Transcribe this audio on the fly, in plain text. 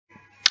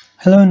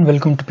Hello and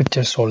welcome to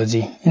Picture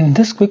Astrology. In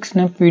this quick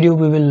snap video,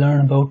 we will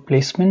learn about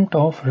placement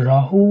of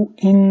Rahu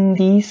in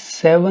the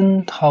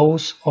 7th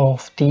house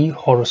of the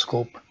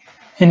horoscope.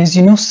 And as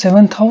you know,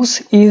 7th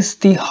house is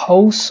the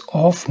house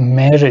of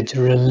marriage,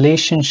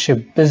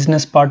 relationship,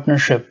 business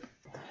partnership.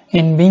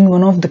 And being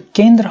one of the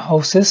Kendra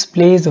houses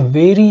plays a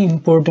very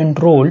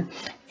important role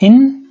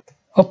in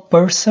a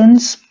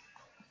person's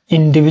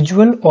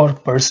individual or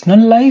personal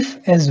life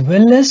as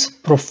well as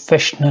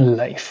professional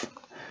life.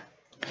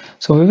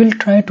 So we will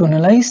try to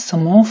analyze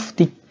some of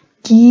the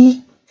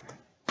key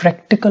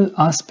practical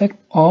aspect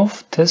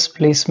of this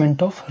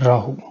placement of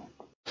Rahu.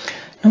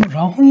 Now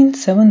Rahu in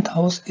 7th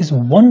house is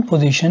one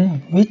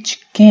position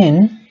which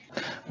can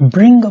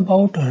bring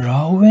about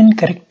Rahuan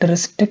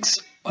characteristics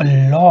a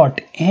lot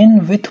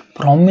and with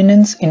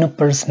prominence in a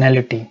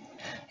personality.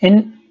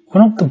 And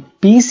one of the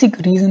basic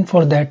reason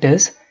for that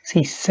is,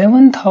 see,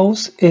 7th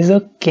house is a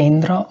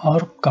Kendra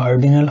or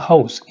cardinal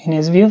house, and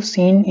as we have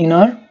seen in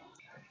our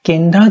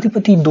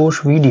Kendradipati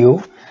Dosh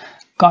video,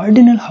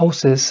 cardinal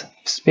houses,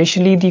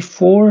 especially the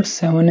 4,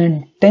 7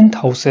 and 10th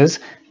houses,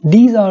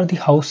 these are the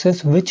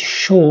houses which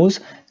shows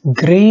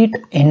great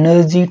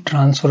energy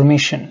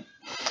transformation.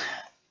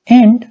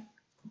 And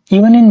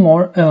even in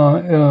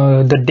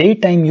the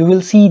daytime, you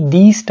will see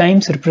these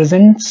times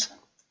represents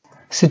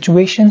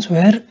situations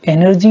where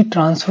energy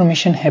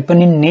transformation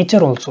happen in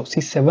nature also.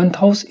 See, 7th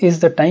house is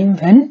the time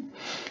when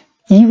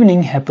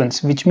evening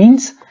happens, which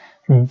means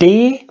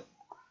day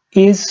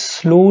is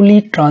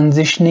slowly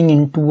transitioning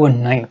into a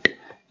night,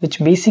 which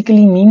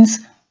basically means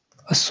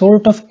a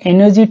sort of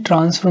energy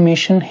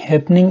transformation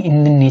happening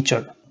in the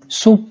nature.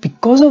 So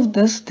because of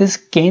this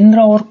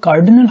Kendra or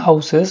cardinal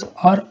houses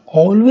are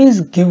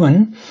always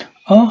given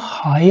a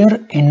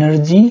higher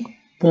energy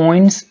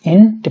points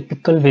in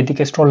typical Vedic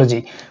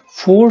astrology.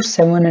 4,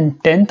 7 and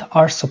 10th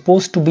are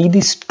supposed to be the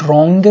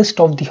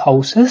strongest of the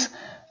houses,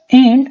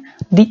 and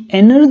the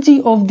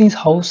energy of these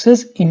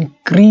houses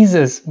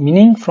increases,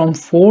 meaning from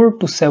 4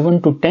 to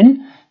 7 to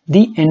 10,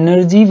 the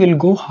energy will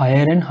go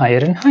higher and higher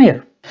and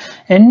higher.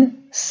 And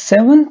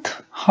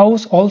 7th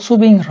house also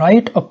being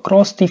right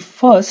across the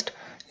first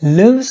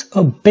leaves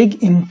a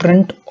big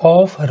imprint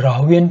of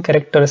Rahuian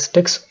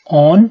characteristics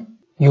on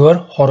your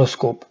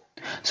horoscope.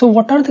 So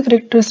what are the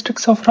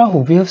characteristics of Rahu?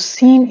 We have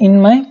seen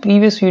in my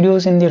previous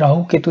videos in the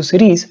Rahu-Ketu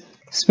series,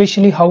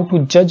 especially how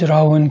to judge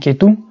Rahu and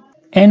Ketu,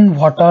 and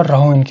what are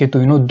Rahu and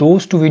Ketu. You know,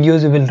 those two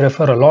videos we will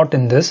refer a lot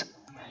in this.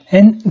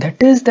 And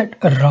that is that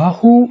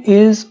Rahu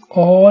is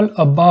all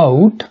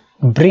about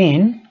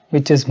brain,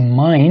 which is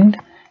mind,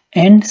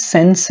 and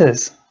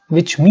senses,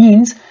 which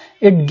means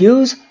it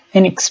gives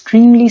an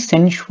extremely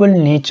sensual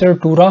nature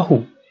to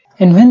Rahu.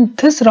 And when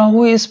this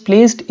Rahu is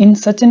placed in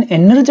such an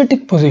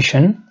energetic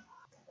position,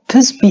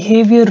 this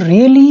behavior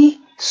really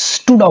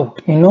stood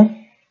out, you know.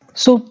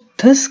 So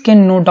this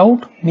can no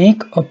doubt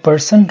make a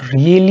person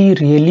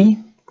really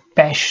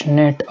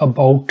passionate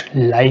about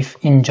life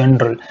in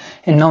general.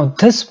 And now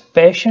this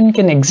passion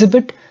can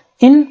exhibit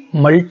in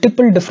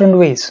multiple different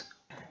ways,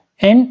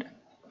 and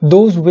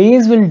those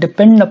ways will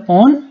depend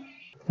upon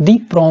the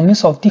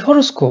promise of the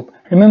horoscope.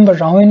 Remember,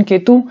 Rahu and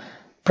Ketu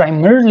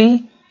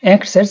primarily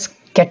acts as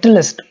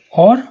catalyst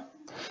or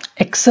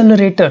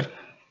accelerator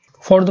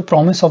for the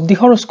promise of the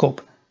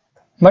horoscope.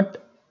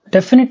 But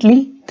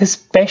definitely this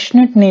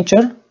passionate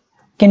nature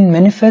can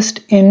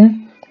manifest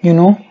in, you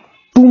know,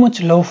 too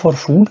much love for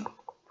food.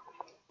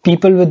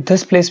 People with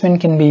this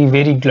placement can be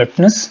very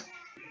gluttonous,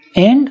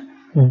 and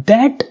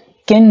that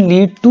can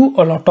lead to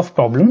a lot of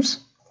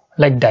problems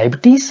like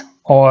diabetes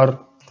or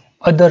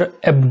other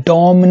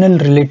abdominal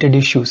related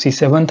issues. See,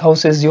 7th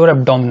house is your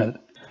abdominal.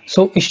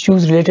 So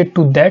issues related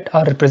to that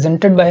are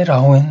represented by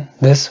Rahu in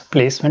this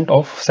placement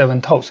of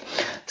 7th house.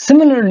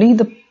 Similarly,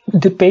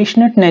 the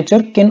passionate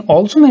nature can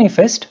also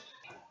manifest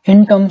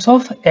in terms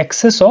of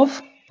excess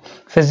of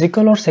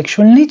physical or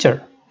sexual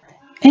nature.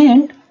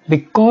 And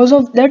because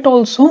of that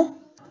also,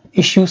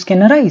 issues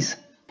can arise.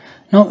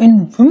 Now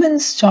in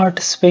women's chart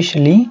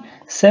especially,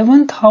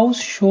 7th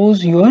house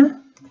shows your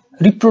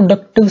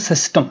reproductive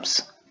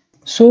systems.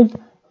 So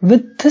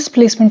with this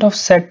placement of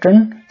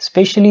Saturn,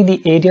 especially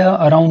the area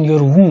around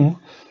your womb,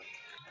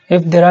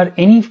 if there are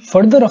any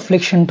further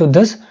affliction to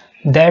this,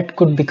 that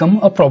could become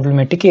a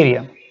problematic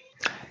area.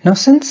 Now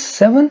since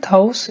 7th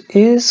house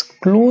is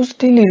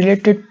closely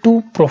related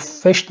to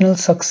professional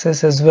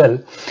success as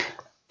well,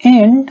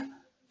 and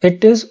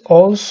it is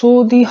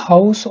also the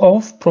house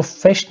of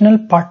professional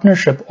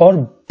partnership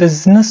or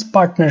business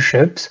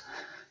partnerships.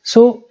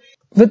 So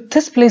with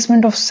this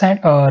placement of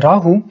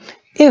Rahu,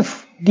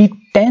 if the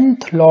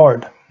 10th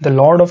lord, the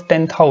lord of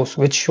 10th house,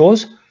 which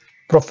shows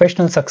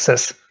professional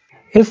success,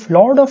 if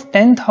lord of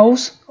 10th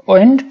house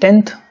and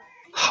 10th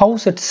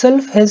house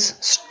itself has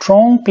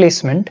strong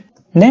placement,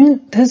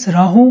 then this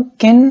Rahu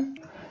can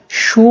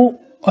show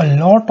a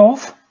lot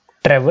of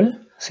travel.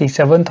 See,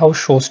 7th house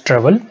shows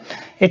travel.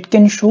 It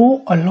can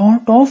show a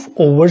lot of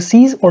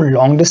overseas or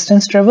long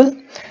distance travel,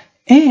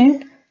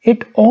 and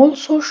it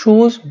also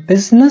shows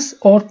business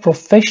or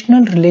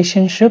professional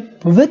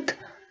relationship with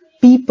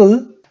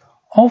people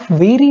of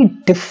very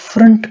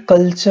different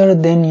culture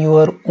than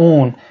your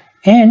own.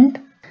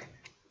 And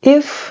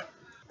if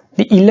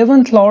the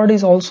 11th lord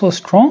is also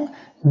strong,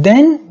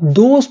 then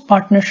those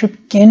partnerships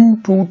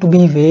can prove to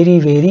be very,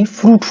 very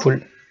fruitful.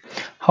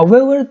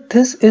 However,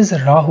 this is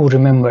Rahu,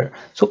 remember.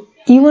 So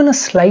even a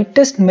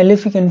slightest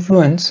malefic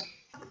influence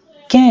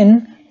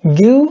can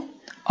give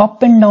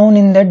up and down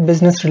in that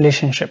business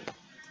relationship.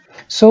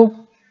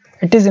 So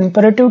it is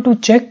imperative to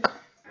check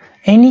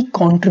any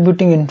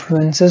contributing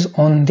influences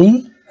on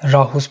the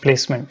Rahu's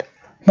placement.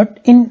 But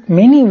in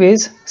many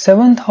ways,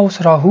 7th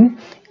house Rahu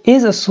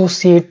is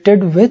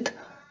associated with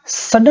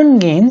sudden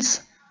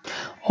gains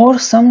or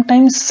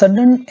sometimes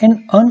sudden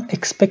and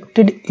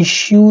unexpected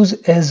issues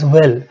as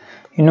well.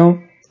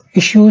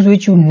 Issues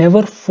which you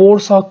never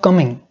foresaw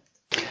coming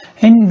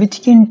and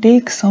which can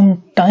take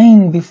some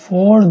time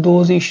before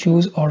those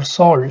issues are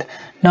solved.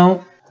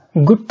 Now,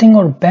 good thing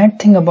or bad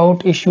thing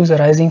about issues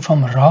arising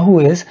from Rahu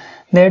is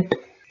that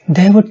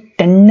they have a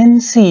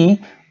tendency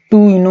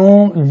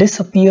to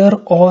disappear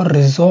or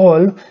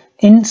resolve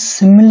in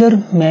similar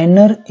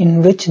manner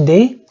in which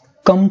they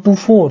come to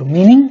fore,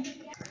 meaning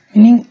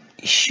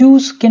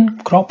issues can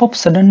crop up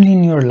suddenly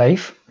in your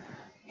life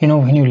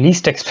when you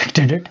least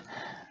expected it,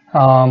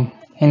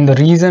 and the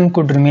reason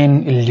could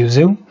remain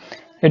elusive.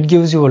 It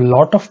gives you a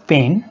lot of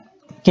pain,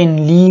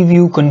 can leave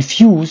you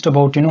confused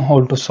about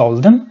how to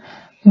solve them,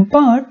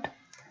 but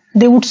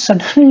they would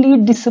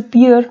suddenly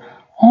disappear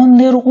on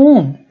their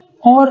own,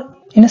 or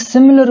in a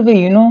similar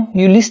way,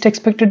 you least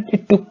expected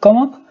it to come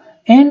up,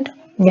 and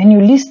when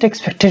you least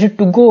expected it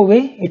to go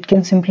away, it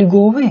can simply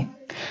go away.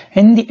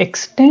 And the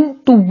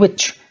extent to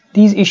which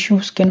these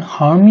issues can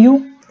harm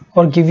you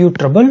or give you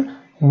trouble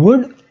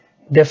would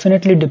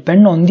definitely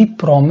depend on the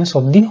promise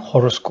of the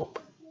horoscope.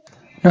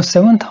 Now,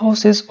 7th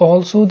house is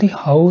also the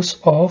house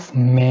of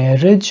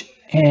marriage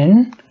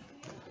and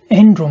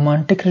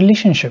romantic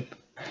relationship,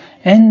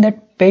 and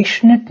that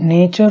passionate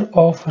nature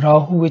of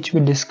Rahu, which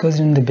we discussed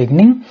in the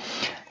beginning,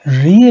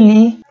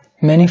 really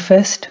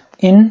manifest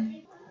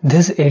in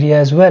this area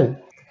as well.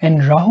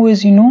 And Rahu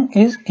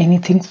is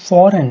anything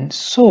foreign.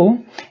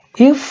 So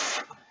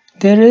if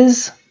there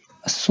is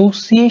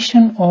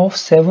association of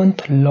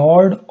 7th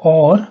lord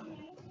or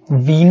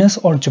Venus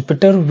or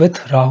Jupiter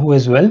with Rahu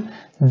as well,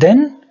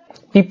 then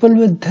people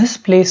with this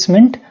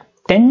placement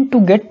tend to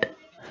get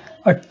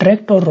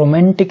attracted or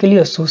romantically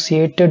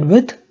associated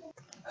with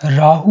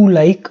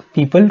Rahu-like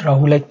people.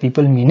 Rahu-like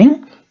people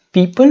meaning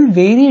people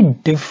very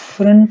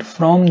different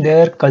from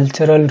their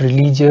cultural,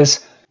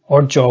 religious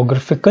or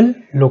geographical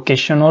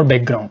location or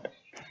background.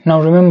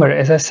 Now remember,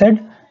 as I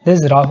said,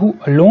 this Rahu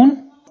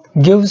alone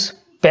gives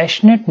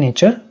passionate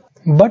nature,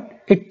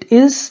 but it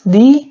is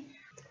the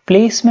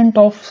placement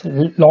of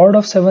Lord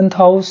of 7th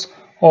house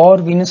or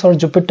Venus or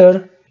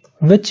Jupiter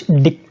which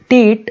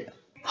dictate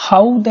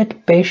how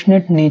that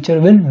passionate nature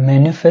will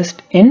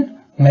manifest in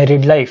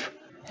married life.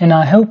 And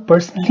I have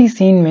personally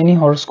seen many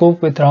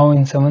horoscopes with Rahu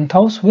in 7th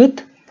house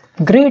with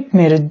great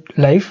married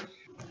life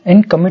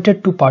and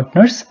committed to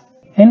partners,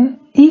 and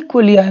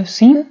equally I have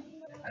seen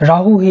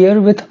Rahu here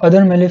with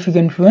other malefic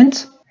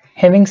influence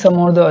having some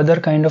or the other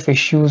kind of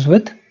issues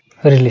with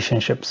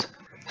relationships.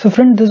 So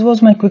friend, this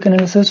was my quick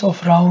analysis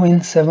of Rahu in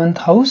 7th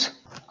house.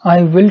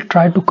 I will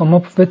try to come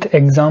up with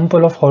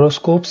example of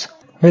horoscopes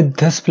with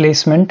this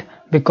placement,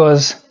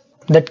 because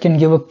that can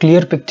give a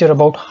clear picture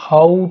about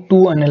how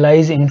to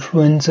analyze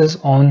influences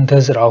on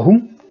this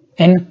Rahu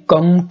and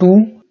come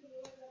to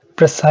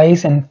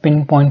precise and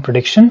pinpoint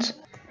predictions.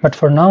 But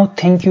for now,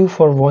 thank you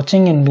for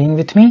watching and being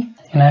with me,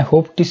 and I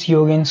hope to see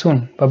you again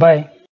soon. Bye bye.